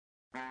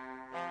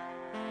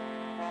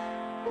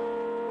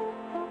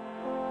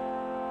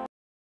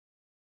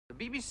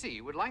The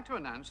BBC would like to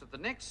announce that the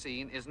next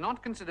scene is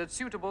not considered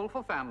suitable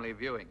for family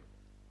viewing.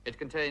 It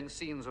contains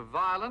scenes of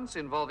violence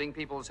involving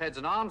people's heads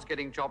and arms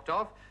getting chopped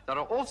off. There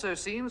are also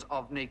scenes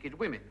of naked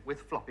women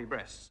with floppy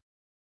breasts.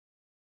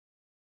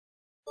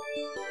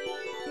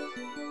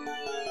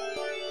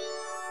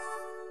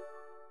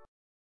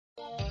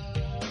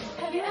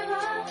 Have you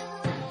ever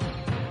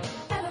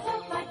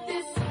felt like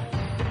this?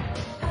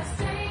 How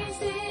strange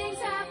things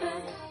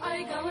happen. Are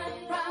you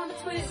going round a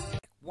twist?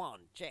 1,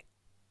 check.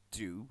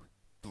 2,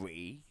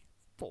 3,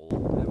 4,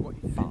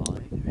 5,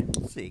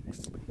 6,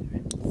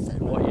 7.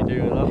 What are you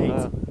doing up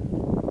there?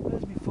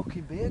 Where's my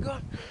fucking beer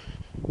gone?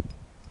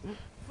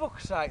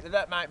 Fuck's sake, they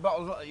don't make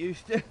bottles like they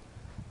used to.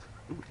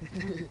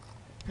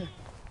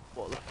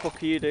 What the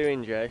fuck are you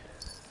doing, Jay?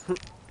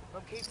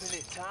 I'm keeping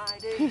it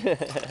tidy.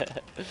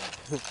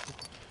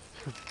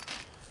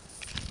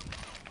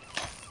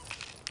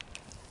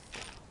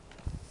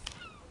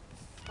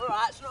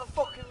 Alright, it's not a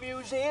fucking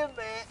museum,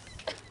 mate.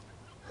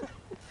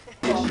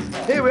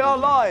 Here we are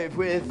live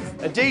with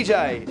a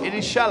DJ in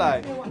his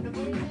chalet.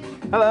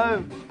 Hello.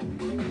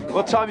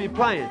 What time are you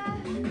playing?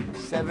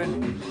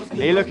 7. Are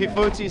you looking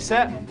forward to your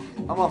set?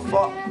 I'm on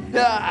foot.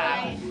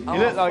 You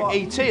look like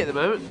E.T. at the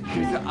moment.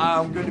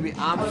 I'm going to be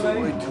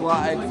absolutely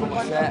twatted for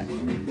my set.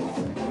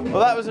 Well,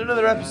 that was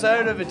another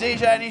episode of a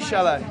DJ in his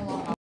chalet.